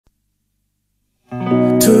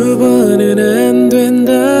두 번은 안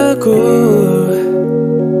된다고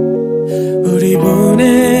우리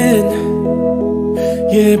보낸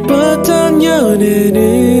예뻤던 연애는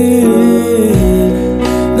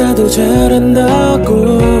나도 잘한다고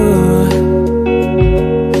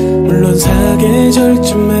물론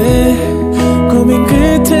사계절쯤에 고민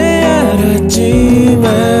끝에 알았지만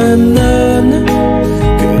난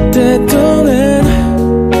그때 동안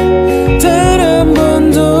단 한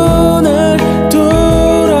번도 날 돌아보지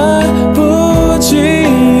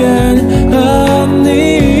않았니.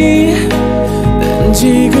 난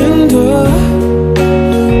지금도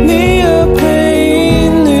네 옆에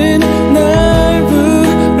있는 날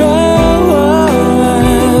부러워하는데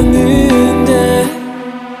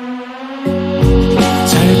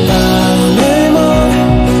잘 밤을 못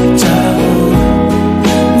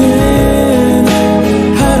자고는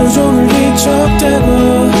하루 종일 뒤척대고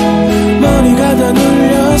머리가 다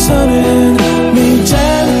눌려서는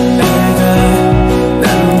밑장에다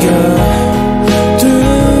남겨둔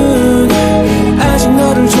아직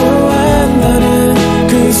너를 좋아한다는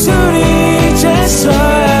그 소리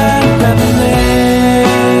이제서야 알았네.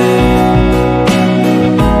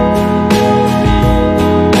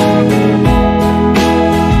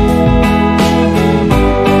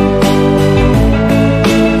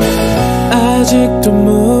 아직도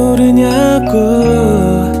모르냐고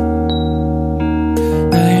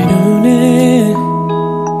나의 눈에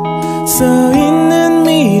써있는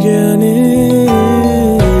미련은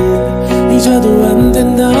잊어도 안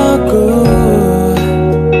된다고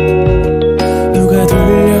누가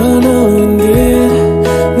돌려놓은 듯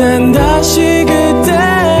난 다시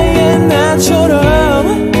그때의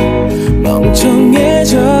나처럼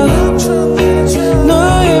멍청해져.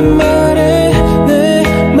 너의 말에 내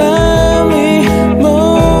마음이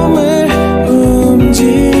몸을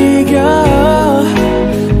움직여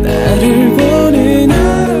나를 보는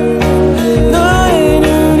너의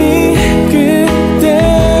눈이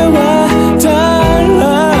그때와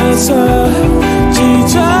달라서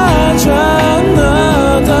찢어져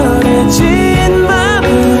너덜해진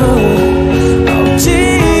맘으로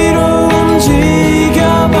억지로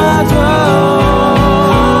움직여봐도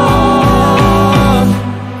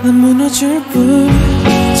난 무너질 뿐.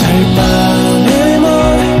 잘 밤을 못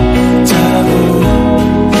자고는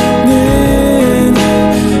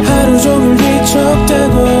하루 종일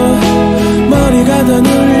뒤척대고 머리가 다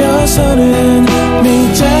눌려서는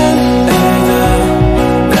밑장에다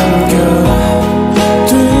남겨둔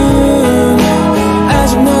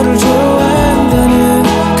아직 너를 좋아한다는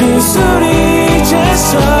그 소리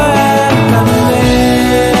이제서야 알았네.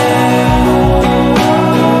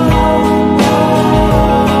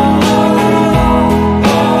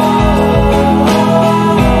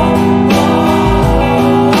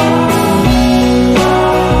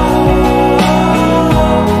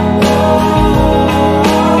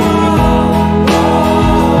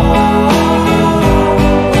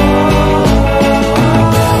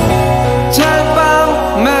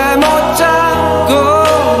 잘밤에 못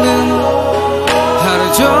자고는 하루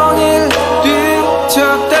종일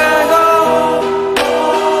뒤척대고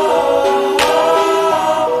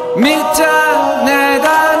밑장에다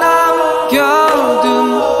남겨둔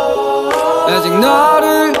아직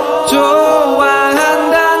너를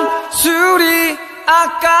좋아한단 술이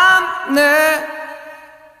아깝네.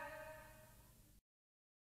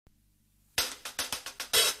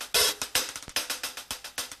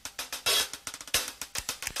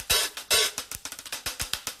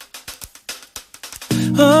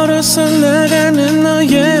 얼어서 나가는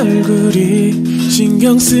너의 얼굴이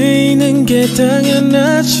신경 쓰이는 게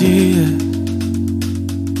당연하지.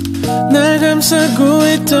 날 감싸고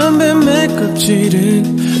있던 뱀의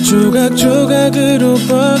껍질은 조각조각으로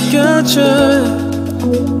벗겨져.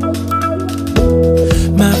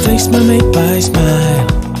 My flakes my made by smile.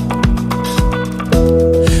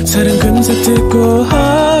 살은 금세 뜨고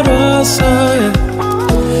얼어서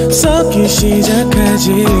썩기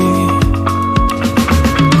시작하지.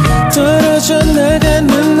 떨어져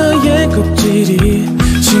나가는 너의 껍질이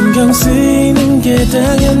신경 쓰이는 게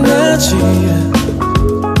당연하지.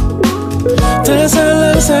 다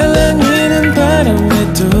살랑살랑이는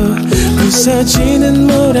바람에도 부서지는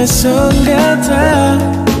모래성 같아.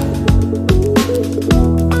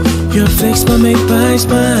 Your flakes were made by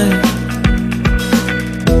smile.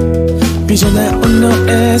 삐져나온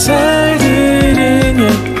너의 살들은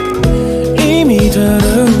이미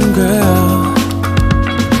더러운 걸.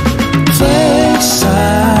 Flakes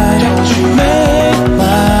made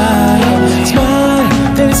by smile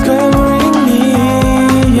that is covering me,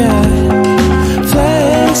 yeah.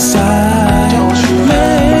 Flakes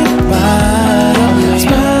made by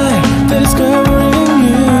smile that is covering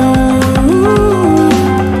you.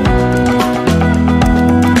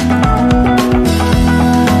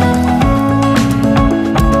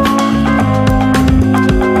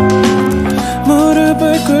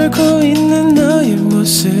 웃고 있는 너의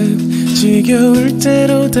모습 지겨울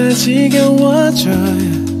대로 다 지겨워져.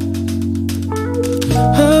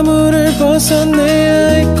 허물을 벗어내야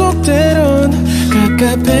할 꼭 때론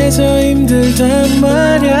갑갑해서 힘들단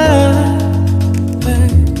말야.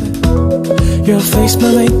 Your face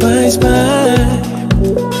my make by smile.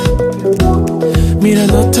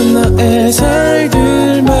 밀어넣던 너의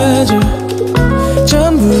살들마저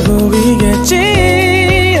전부 보이겠지.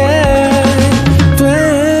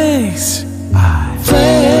 Flakes,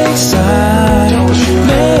 flakes I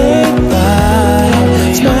make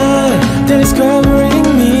by smile that is covering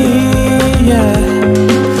me. Yeah.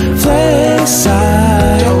 Flakes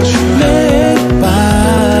I make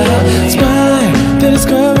by smile that is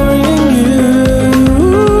covering you.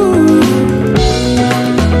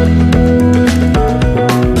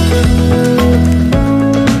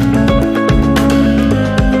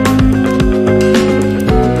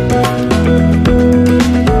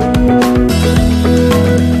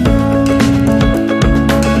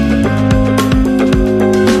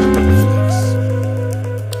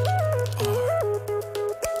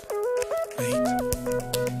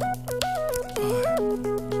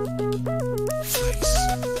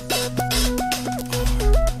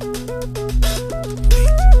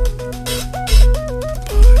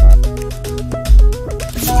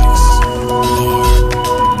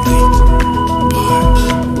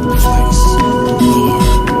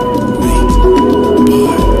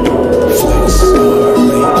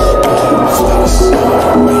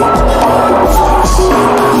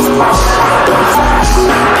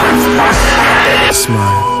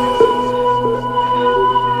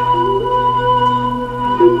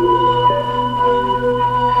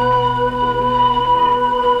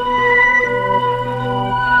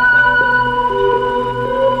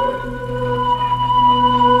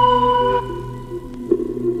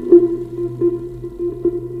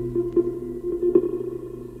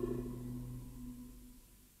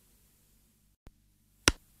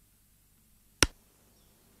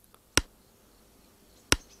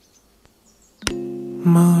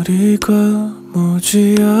 머리가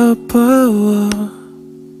무지 아파와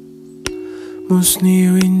무슨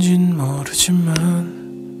이유인진 모르지만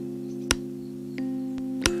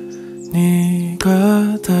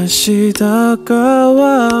네가 다시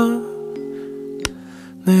다가와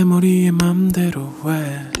내 머리에 맘대로 왜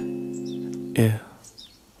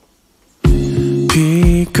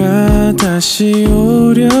비가 다시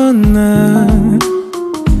오려나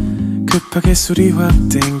급하게 술이 확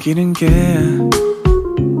땡기는 게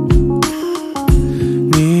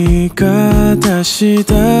네가 다시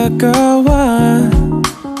다가와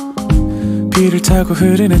비를 타고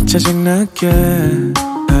흐르는 짜증나게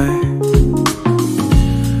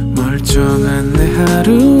멀쩡한 내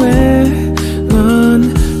하루에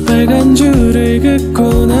넌 빨간 줄을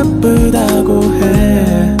긋고 나쁘다고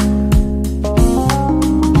해.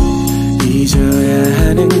 잊어야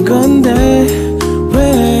하는 건데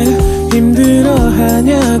왜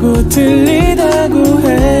힘들어하냐고 들리다고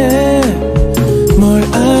해. 뭘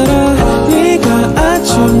알아 네가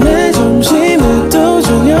아침에 점심에 또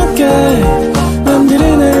저녁에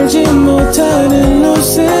남들은 알지 못하는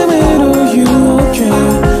웃음으로 유혹해.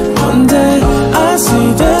 One day I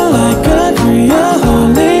see that like a clear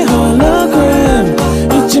holy hologram.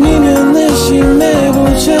 이쯤이면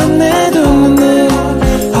내심해보자 내 두 눈에.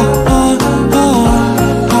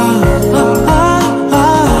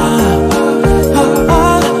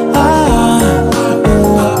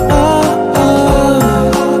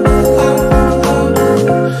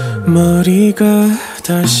 머리가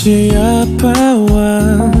다시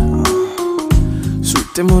아파와 술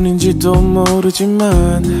때문인지도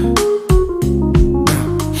모르지만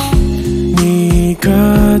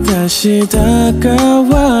네가 다시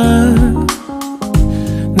다가와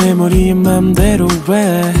내 머리에 맘대로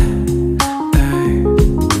왜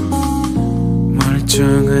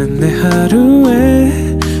멀쩡한 내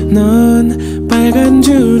하루에 넌 빨간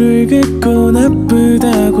줄을 긋고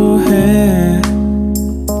나쁘다고 해.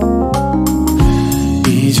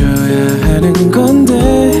 잊어야 하는 건데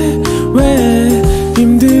왜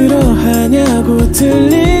힘들어하냐고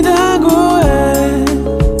들리다고 해.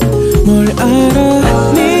 뭘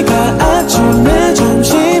알아 네가 아침에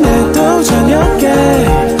점심에 또 저녁에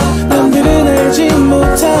남들은 알지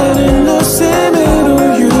못하는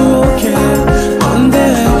웃음으로 유혹해. One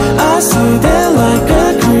day I see that like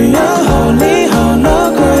a clear holy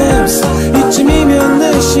holograms. 이쯤이면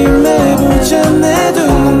내심해보자 내 두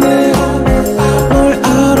눈에.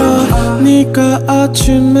 네가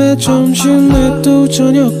아침에 점심에 또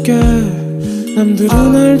저녁에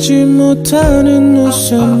남들은 알지 못하는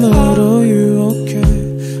웃음으로 유혹해.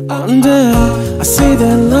 One day I see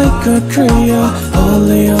that like a Korea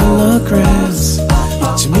only holograms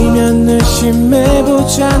이쯤이면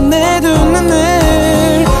의심해보자 내 두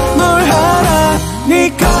눈을 뭘 알아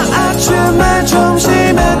네가 아침에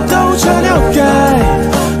점심에 또 저녁에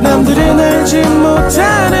남들은 알지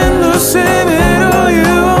못하는 웃음으로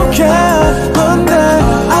유혹해 One day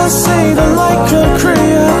I say that like a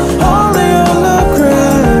Korea only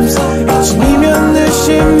holograms 이쯤이면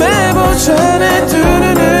의심해보자 내 두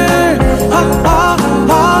눈을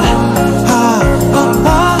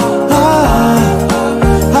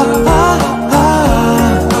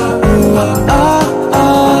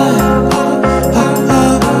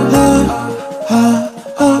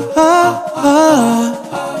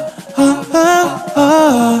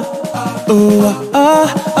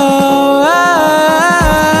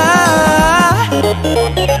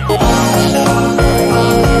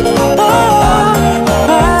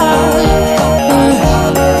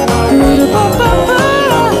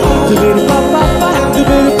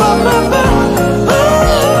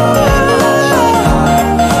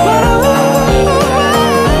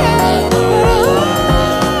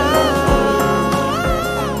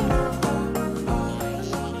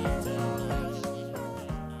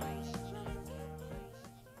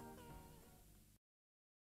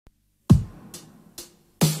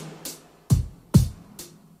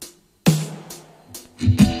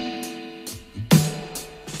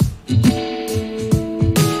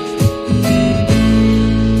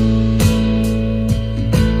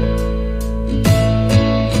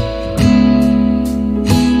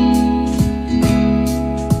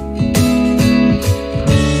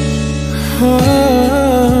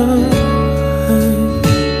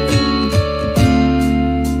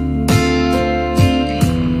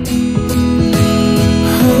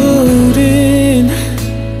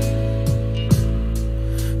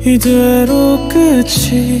이대로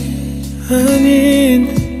끝이 아닌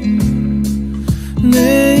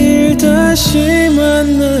내일 다시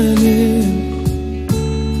만나는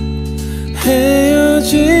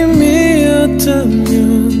헤어짐이었다면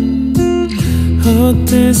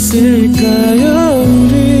어땠을까요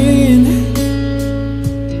우린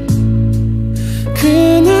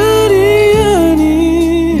그날이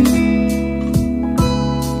아닌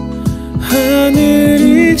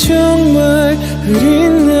하늘이 정말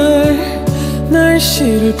흐린 날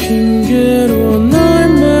날씨를 핑계로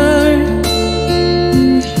널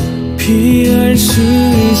피할 수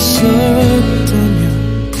있었다면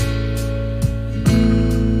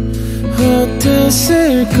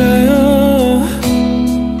어땠을까요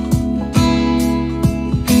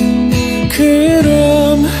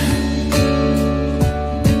그럼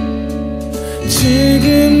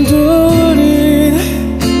지금도 우린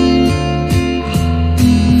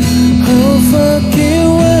Oh fucking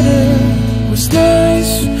weather was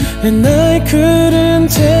nice and I couldn't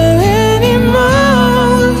tell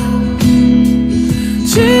anymore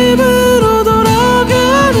집으로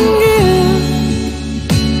돌아가는 길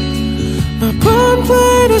My phone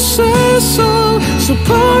played a sad song so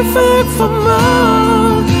perfect for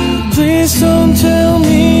more Please don't tell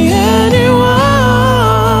me anyone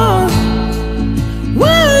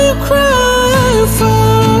When you cry you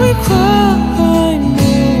finally cry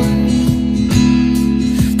more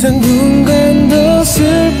당분간 더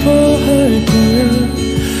슬퍼할 거야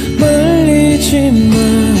말리지마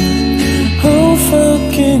Oh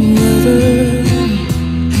fucking weather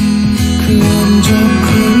그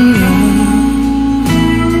완벽한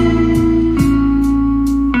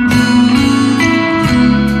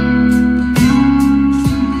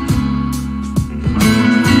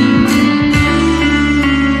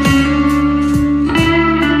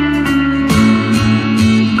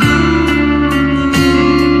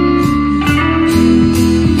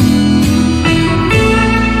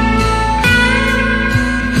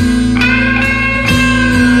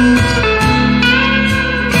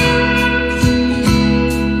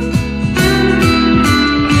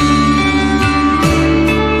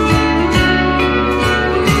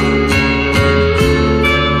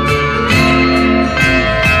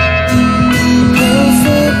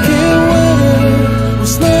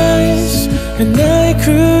And I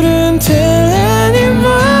couldn't tell anyone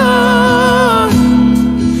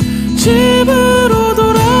집으로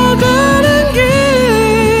돌아가는 길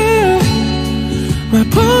My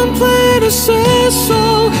phone played a sad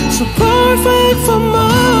song So perfect for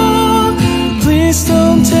more Please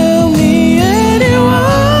don't tell